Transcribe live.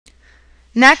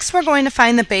Next, we're going to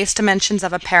find the base dimensions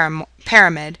of a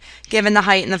pyramid given the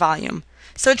height and the volume.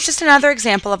 So it's just another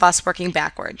example of us working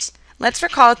backwards. Let's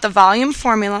recall that the volume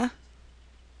formula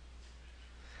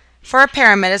for a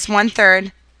pyramid is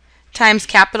 1/3 times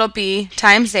capital B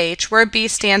times H, where B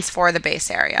stands for the base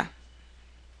area.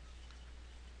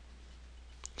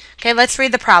 Okay, let's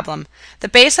read the problem. The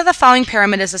base of the following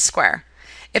pyramid is a square.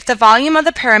 If the volume of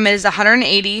the pyramid is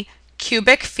 180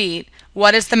 cubic feet,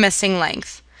 what is the missing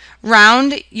length?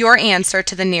 Round your answer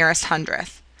to the nearest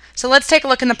hundredth. So let's take a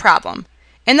look in the problem.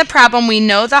 In the problem, we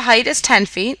know the height is 10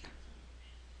 feet.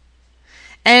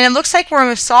 And it looks like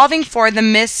we're solving for the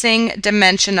missing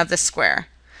dimension of the square,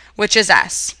 which is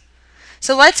S.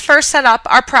 So let's first set up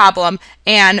our problem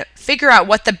and figure out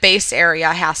what the base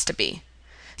area has to be.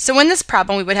 So in this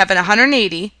problem, we would have an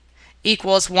 180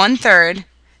 equals 1/3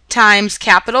 times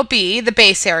capital B, the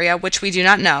base area, which we do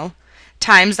not know,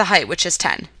 times the height, which is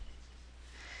 10.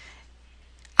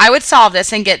 I would solve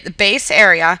this and get the base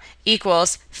area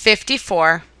equals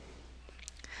 54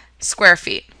 square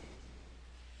feet.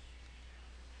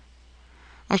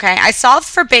 Okay, I solved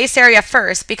for base area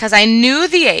first because I knew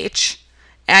the H,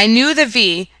 and I knew the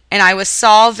V, and I was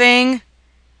solving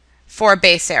for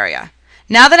base area.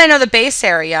 Now that I know the base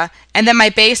area, and that my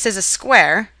base is a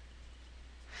square,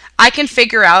 I can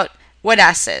figure out what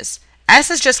S is. S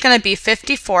is just going to be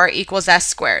 54 equals S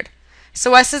squared.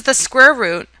 So S is the square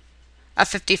root of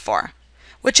 54,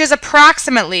 which is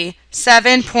approximately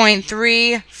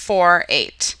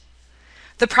 7.348.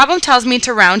 The problem tells me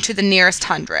to round to the nearest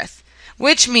hundredth,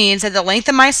 which means that the length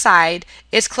of my side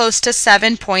is close to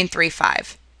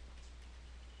 7.35.